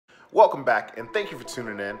Welcome back and thank you for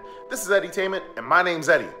tuning in. This is Edutainment and my name's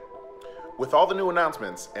Eddie. With all the new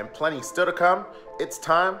announcements and plenty still to come, it's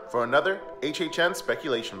time for another HHN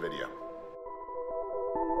speculation video.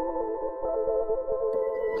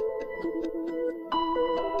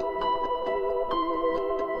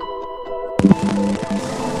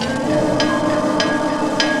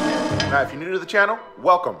 Now, if you're new to the channel,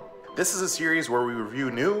 welcome. This is a series where we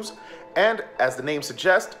review news and, as the name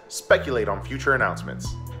suggests, speculate on future announcements.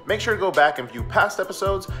 Make sure to go back and view past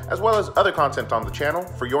episodes as well as other content on the channel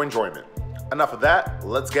for your enjoyment. Enough of that,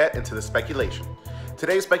 let's get into the speculation.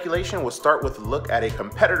 Today's speculation will start with a look at a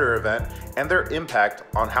competitor event and their impact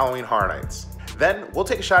on Halloween Horror Nights. Then we'll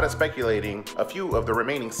take a shot at speculating a few of the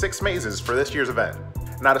remaining 6 mazes for this year's event.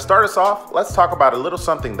 Now, to start us off, let's talk about a little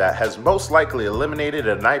something that has most likely eliminated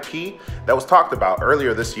an IP that was talked about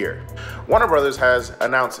earlier this year. Warner Brothers has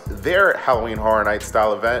announced their Halloween Horror Nights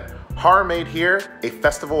style event, Horror Made Here, a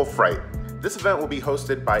Festival of Fright. This event will be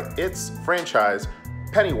hosted by its franchise,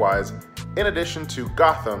 Pennywise, in addition to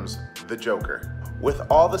Gotham's The Joker. With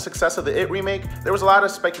all the success of the It remake, there was a lot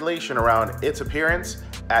of speculation around its appearance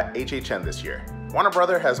at HHN this year. Warner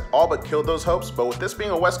Brothers has all but killed those hopes, but with this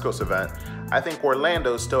being a West Coast event, I think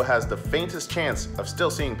Orlando still has the faintest chance of still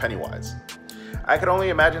seeing Pennywise. I could only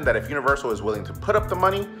imagine that if Universal is willing to put up the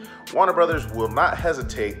money, Warner Brothers will not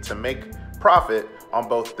hesitate to make profit on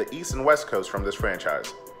both the East and West Coast from this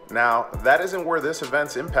franchise. Now, that isn't where this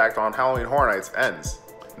event's impact on Halloween Horror Nights ends.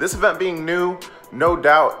 This event being new, no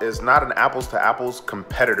doubt, is not an apples-to-apples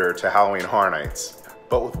competitor to Halloween Horror Nights.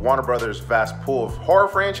 But with Warner Brothers' vast pool of horror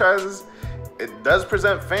franchises, it does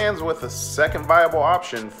present fans with a second viable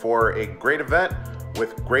option for a great event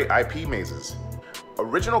with great IP mazes.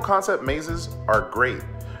 Original concept mazes are great,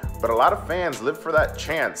 but a lot of fans live for that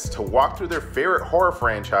chance to walk through their favorite horror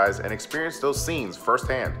franchise and experience those scenes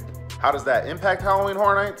firsthand. How does that impact Halloween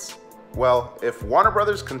Horror Nights? Well, if Warner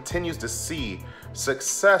Brothers continues to see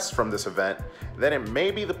success from this event, then it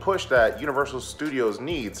may be the push that Universal Studios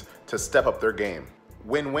needs to step up their game.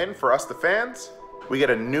 Win-win for us, the fans. We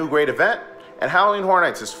get a new great event, and Halloween Horror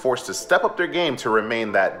Nights is forced to step up their game to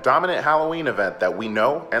remain that dominant Halloween event that we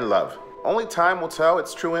know and love. Only time will tell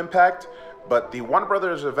its true impact, but the Warner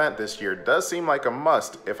Brothers event this year does seem like a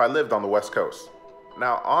must if I lived on the West Coast.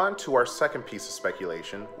 Now on to our second piece of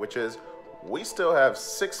speculation, which is we still have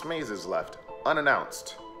 6 mazes left,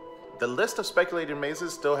 unannounced. The list of speculated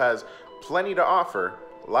mazes still has plenty to offer,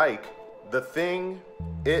 like The Thing,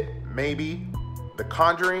 It, Maybe, The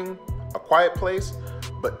Conjuring, A Quiet Place,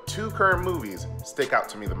 but 2 current movies stick out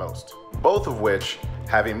to me the most, both of which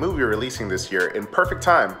have a movie releasing this year in perfect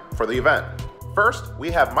time for the event. First, we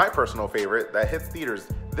have my personal favorite that hits theaters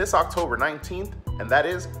this October 19th, and that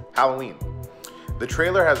is Halloween. The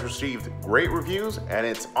trailer has received great reviews, and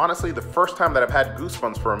it's honestly the first time that I've had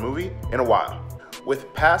goosebumps for a movie in a while.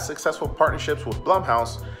 With past successful partnerships with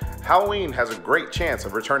Blumhouse, Halloween has a great chance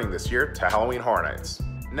of returning this year to Halloween Horror Nights.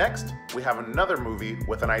 Next, we have another movie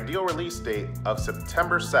with an ideal release date of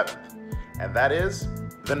September 7th, and that is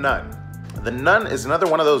The Nun. The Nun is another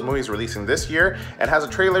one of those movies releasing this year and has a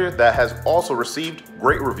trailer that has also received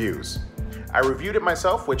great reviews. I reviewed it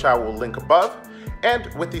myself, which I will link above,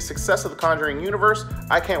 and with the success of the Conjuring universe,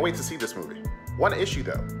 I can't wait to see this movie. One issue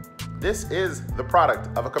though, this is the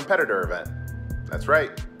product of a competitor event. That's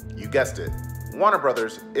right, you guessed it. Warner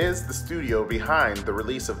Brothers is the studio behind the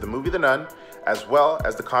release of the movie The Nun, as well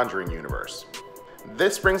as the Conjuring universe.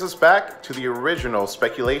 This brings us back to the original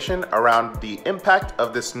speculation around the impact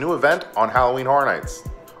of this new event on Halloween Horror Nights.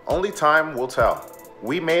 Only time will tell.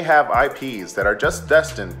 We may have IPs that are just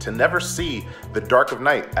destined to never see the dark of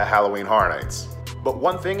night at Halloween Horror Nights. But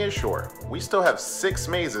one thing is sure, we still have 6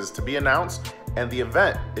 mazes to be announced, and the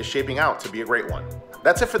event is shaping out to be a great one.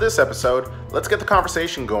 That's it for this episode. Let's get the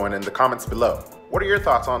conversation going in the comments below. What are your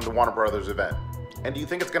thoughts on the Warner Brothers event? And do you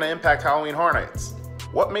think it's going to impact Halloween Horror Nights?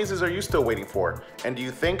 What mazes are you still waiting for? And do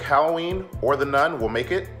you think Halloween or The Nun will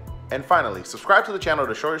make it? And finally, subscribe to the channel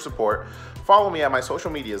to show your support. Follow me at my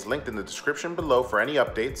social medias linked in the description below for any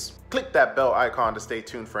updates. Click that bell icon to stay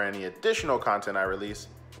tuned for any additional content I release.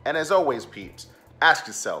 And as always, peeps, ask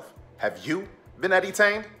yourself, have you been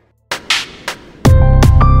edutained?